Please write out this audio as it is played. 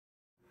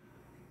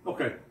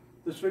Okay,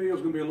 this video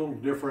is going to be a little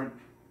different.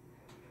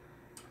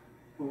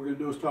 What we're going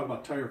to do is talk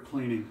about tire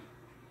cleaning.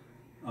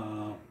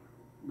 Now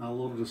a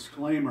little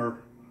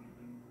disclaimer,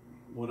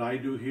 what I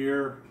do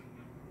here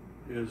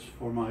is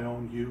for my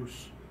own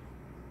use.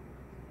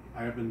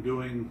 I have been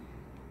doing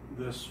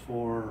this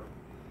for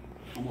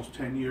almost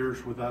 10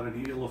 years without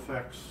any ill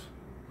effects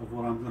of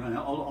what I'm going to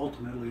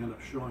ultimately end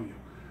up showing you.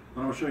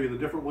 I'm going to show you the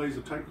different ways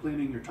of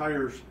cleaning your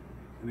tires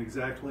and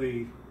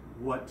exactly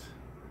what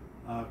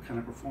kind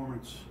of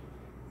performance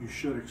you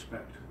should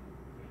expect.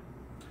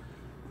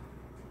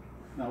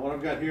 Now what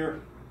I've got here,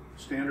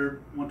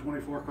 standard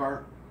 124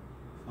 car,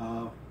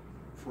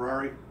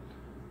 Ferrari.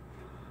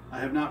 I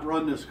have not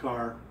run this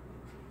car.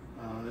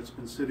 It's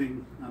been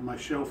sitting on my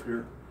shelf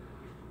here.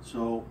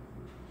 So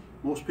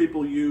most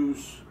people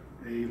use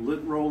a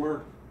lint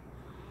roller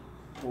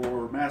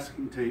or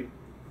masking tape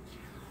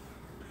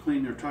to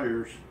clean their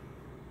tires.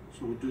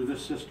 So we'll do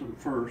this system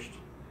first.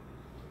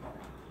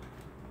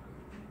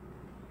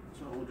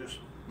 So we'll just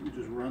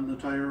run the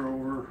tire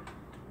over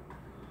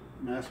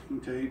masking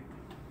tape.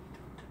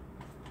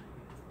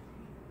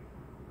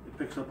 It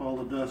picks up all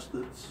the dust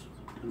that's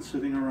been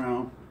sitting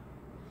around.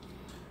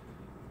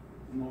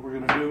 And what we're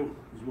going to do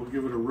is we'll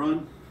give it a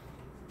run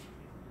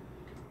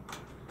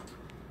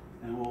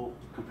and we'll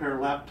compare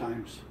lap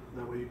times.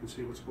 That way you can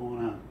see what's going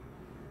on.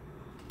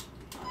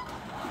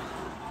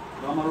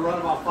 So I'm going to run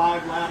about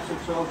 5 laps or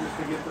so just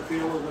to get the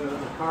feel of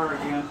the car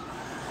again.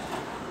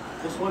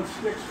 This one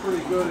sticks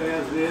pretty good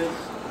as is.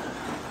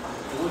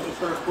 But once you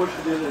start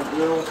pushing it, it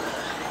will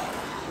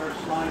start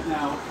sliding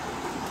out.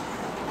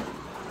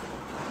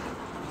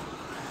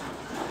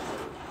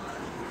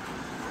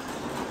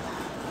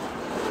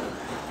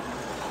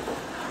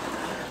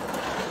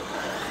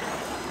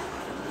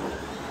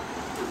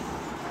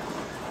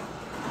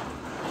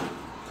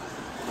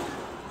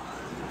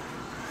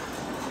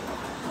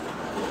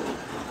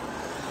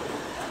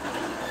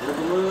 It's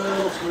a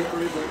little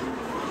slippery, but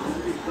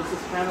this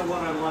is kind of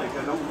what I like.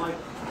 I don't like,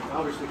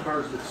 obviously,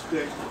 cars that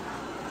stick.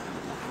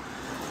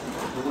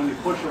 But when you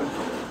push them,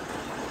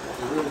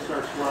 they really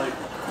start sliding.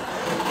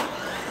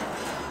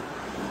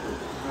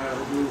 Alright,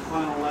 we'll do the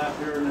final lap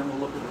here and then we'll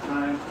look at the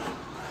time.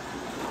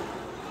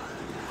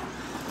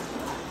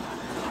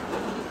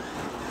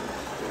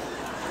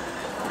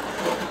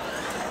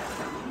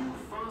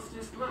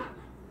 Fastest lap.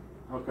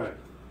 Okay.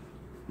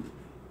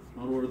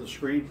 I'll go to the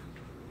screen.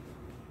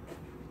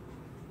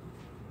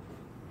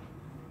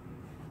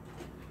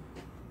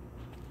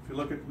 If you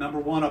look at number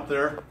 1 up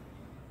there,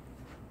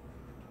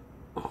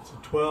 it's a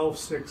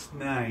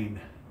 12.69.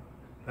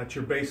 That's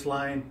your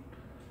baseline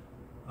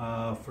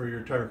for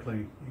your tire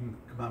cleaning. You can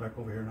come on back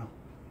over here now.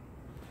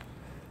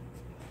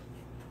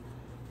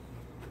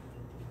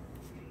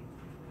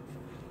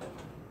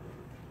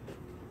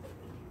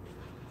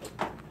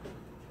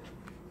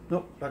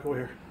 Nope, back over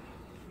here.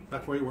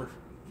 Back where you were.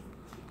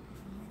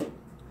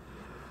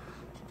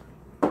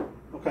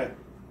 Okay.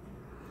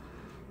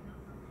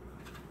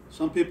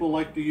 Some people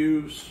like to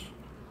use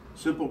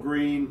Simple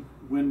Green,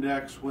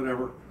 Windex,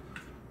 whatever.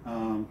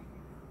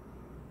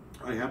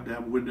 I happen to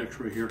have Windex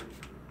right here.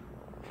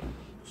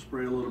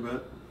 Spray a little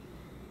bit.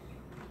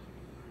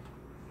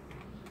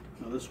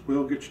 Now this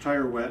will get your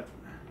tire wet.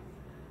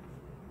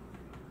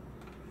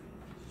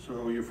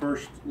 So your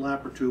first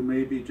lap or two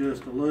may be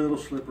just a little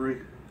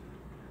slippery.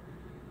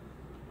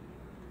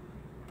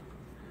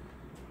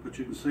 But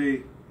you can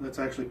see that's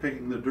actually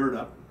picking the dirt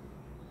up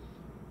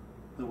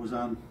that was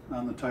on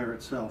the tire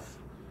itself.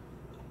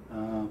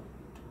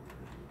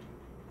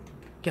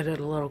 Get it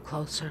a little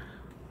closer.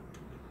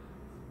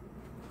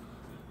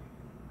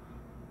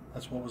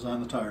 That's what was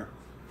on the tire.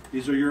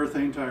 These are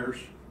urethane tires.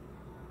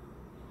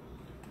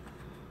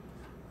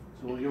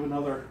 So we'll give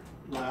another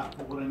lap.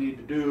 But what I need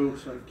to do,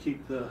 so I can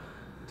keep the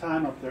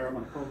time up there, I'm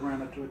going to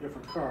program it to a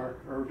different car,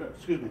 or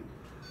excuse me,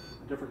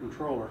 a different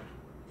controller.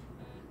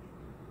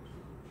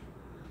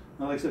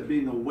 Now, like I said,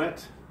 being a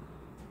wet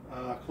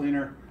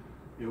cleaner,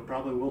 you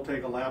probably will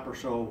take a lap or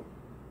so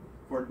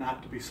for it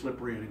not to be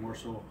slippery anymore.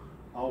 So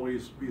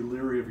always be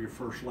leery of your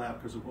first lap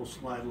because it will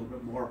slide a little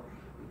bit more,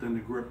 but then the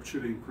grip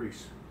should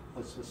increase.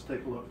 Let's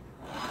take a look.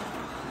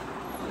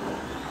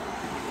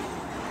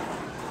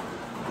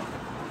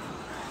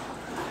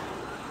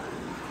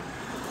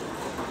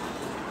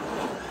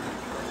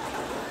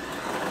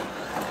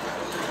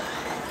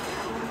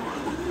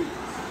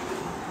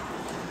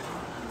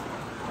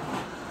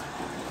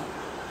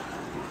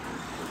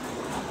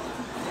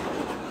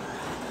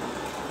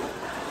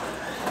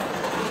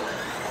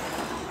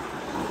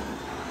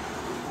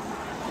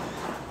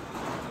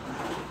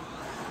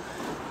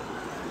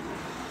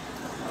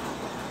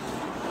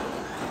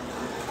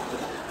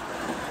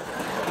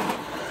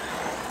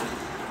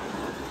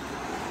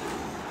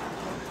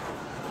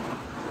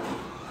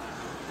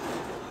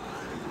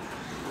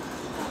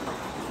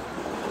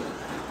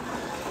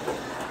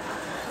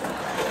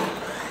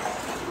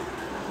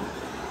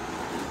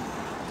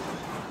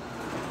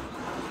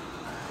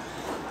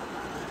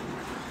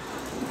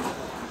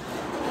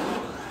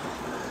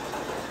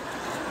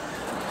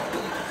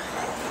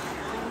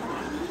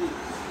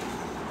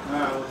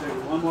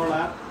 one more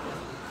lap.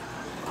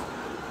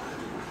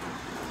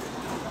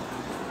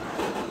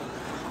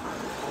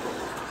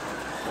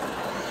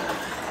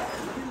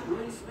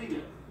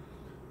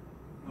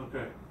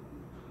 Okay.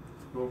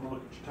 Go over and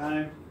look at your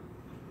time.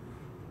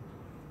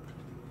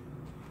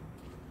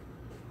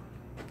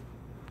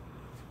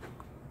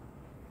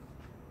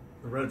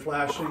 The red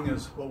flashing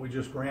is what we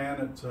just ran.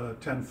 It's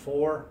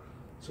 10.4,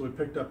 so we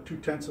picked up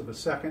 0.2 of a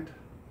second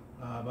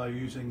by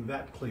using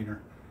that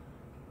cleaner.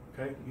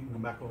 Okay, you can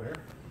come back over here.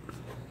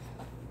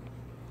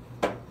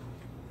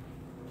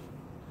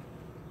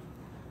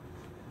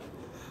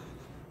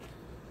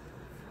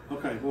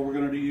 Okay, what we're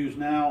going to use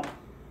now,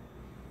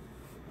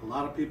 a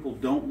lot of people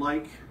don't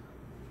like,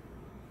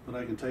 but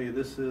I can tell you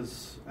this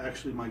is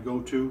actually my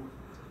go-to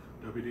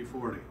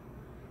WD-40.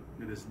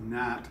 It is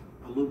not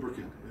a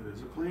lubricant, it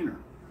is a cleaner.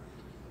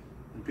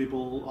 And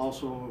people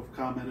also have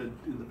commented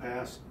in the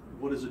past,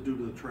 what does it do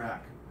to the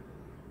track?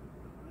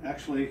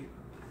 Actually,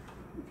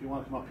 if you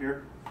want to come up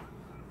here,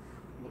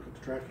 look at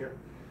the track here.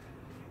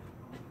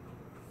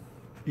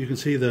 You can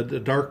see that the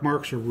dark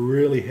marks are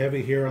really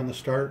heavy here on the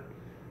start.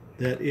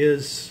 That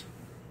is,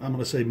 I'm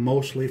going to say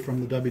mostly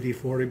from the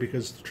WD-40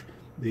 because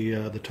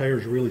the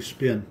tires really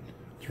spin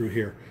through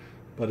here.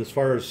 But as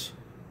far as,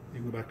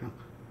 you can go back now.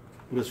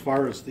 But as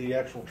far as the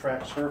actual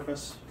track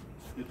surface,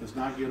 it does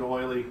not get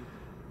oily.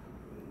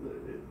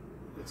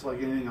 It's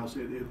like anything else,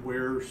 it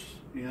wears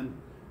in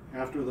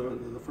after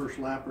the first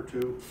lap or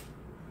two,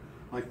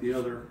 like the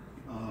other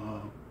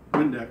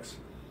Windex.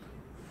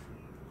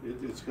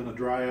 It's going to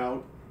dry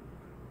out,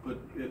 but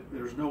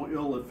there's no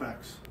ill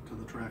effects to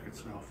the track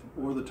itself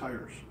or the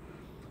tires.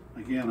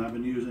 Again, I've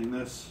been using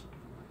this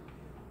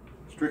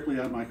strictly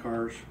on my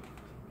cars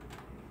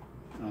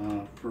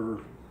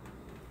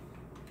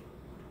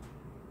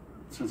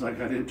since I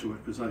got into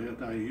it, because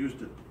I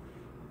used it.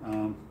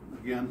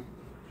 Again,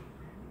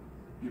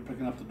 you're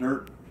picking up the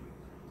dirt,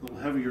 a little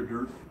heavier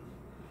dirt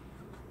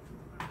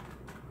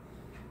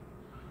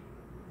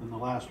than the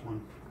last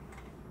one.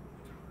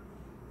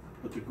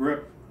 But the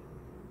grip,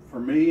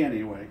 for me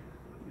anyway,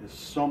 is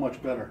so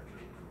much better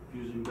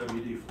using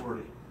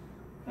WD-40.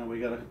 Now we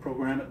got to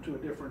program it to a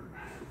different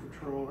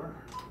controller.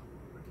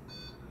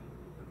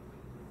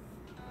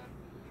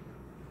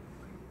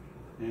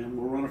 And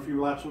we'll run a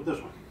few laps with this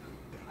one.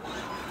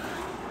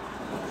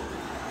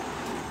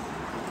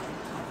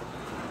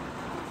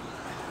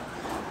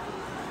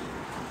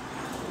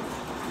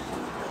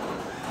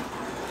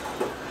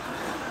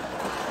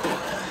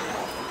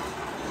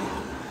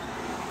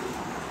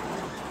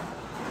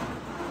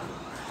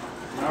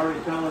 I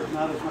already tell there's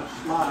not as much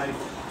slide.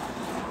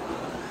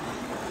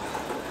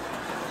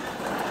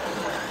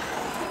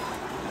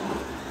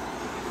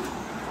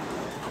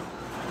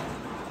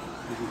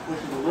 You can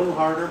push it a little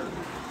harder.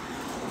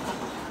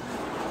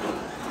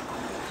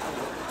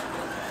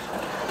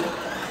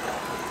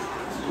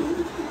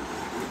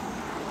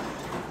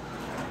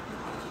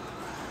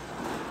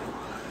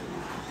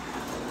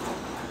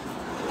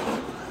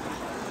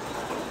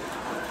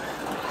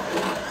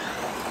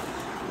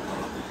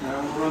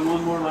 Now we'll run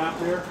one more lap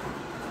here.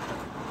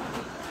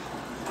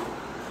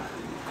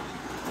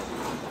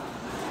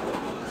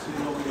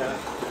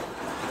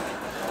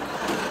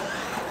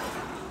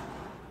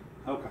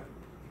 Okay.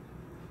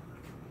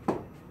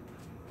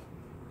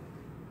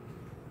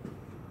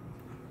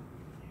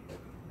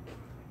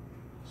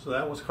 So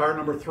that was car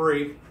number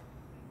 3.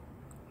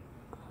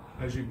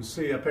 As you can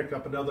see, I picked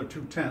up another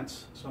 0.2,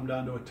 so I'm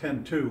down to a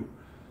 10.2.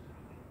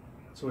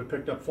 So we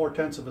picked up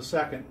 0.4 of a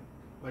second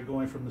by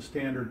going from the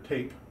standard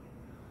tape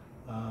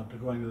to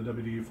going to the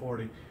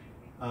WD-40.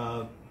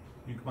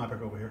 You come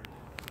back over here.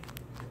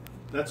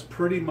 That's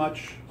pretty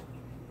much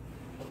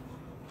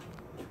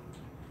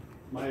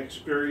my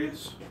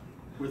experience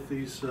with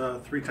these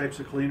 3 types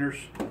of cleaners.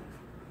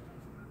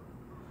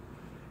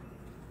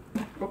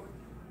 Oh.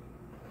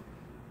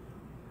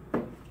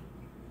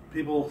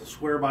 People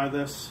swear by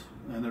this,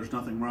 and there's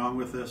nothing wrong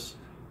with this.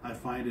 I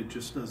find it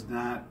just does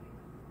not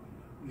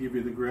give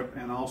you the grip,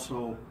 and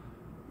also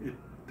it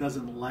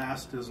doesn't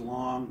last as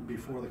long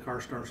before the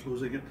car starts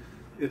losing it.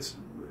 It's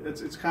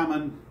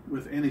common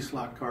with any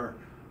slot car.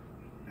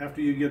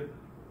 After you get,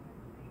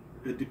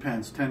 it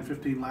depends,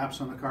 10-15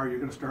 laps on the car, you're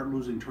going to start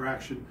losing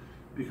traction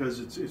because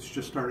it's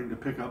just starting to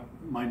pick up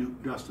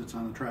minute dust that's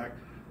on the track.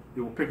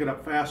 You will pick it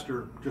up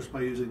faster just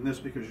by using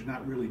this because you're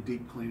not really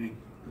deep cleaning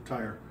the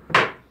tire.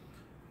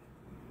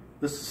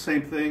 This is the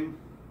same thing.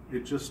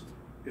 It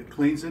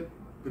cleans it,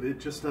 but it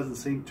just doesn't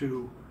seem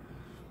to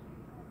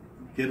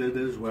get it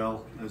as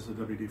well as the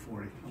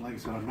WD-40. Like I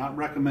said, I'm not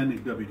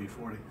recommending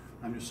WD-40.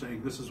 I'm just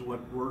saying this is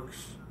what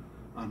works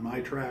on my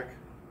track.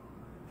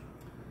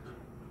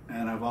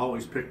 And I've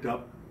always picked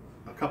up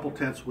a couple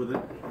tenths with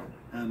it.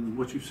 And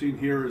what you've seen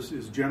here is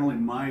generally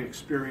my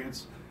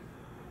experience.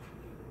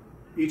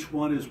 Each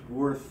one is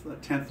worth a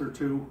tenth or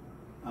two.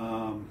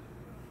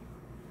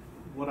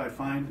 What I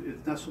find,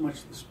 it's not so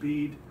much the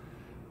speed,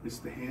 it's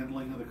the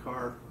handling of the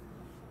car.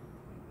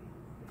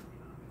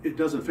 It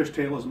doesn't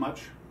fishtail as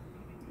much.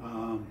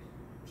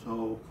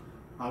 So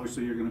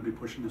obviously you're going to be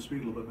pushing the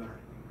speed a little bit better.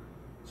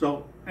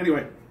 So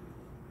anyway,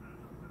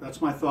 that's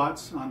my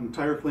thoughts on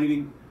tire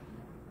cleaning.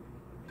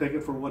 Take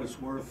it for what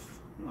it's worth.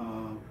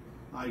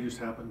 I just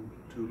happen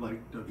to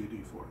like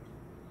WD-40.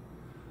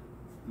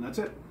 And that's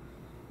it.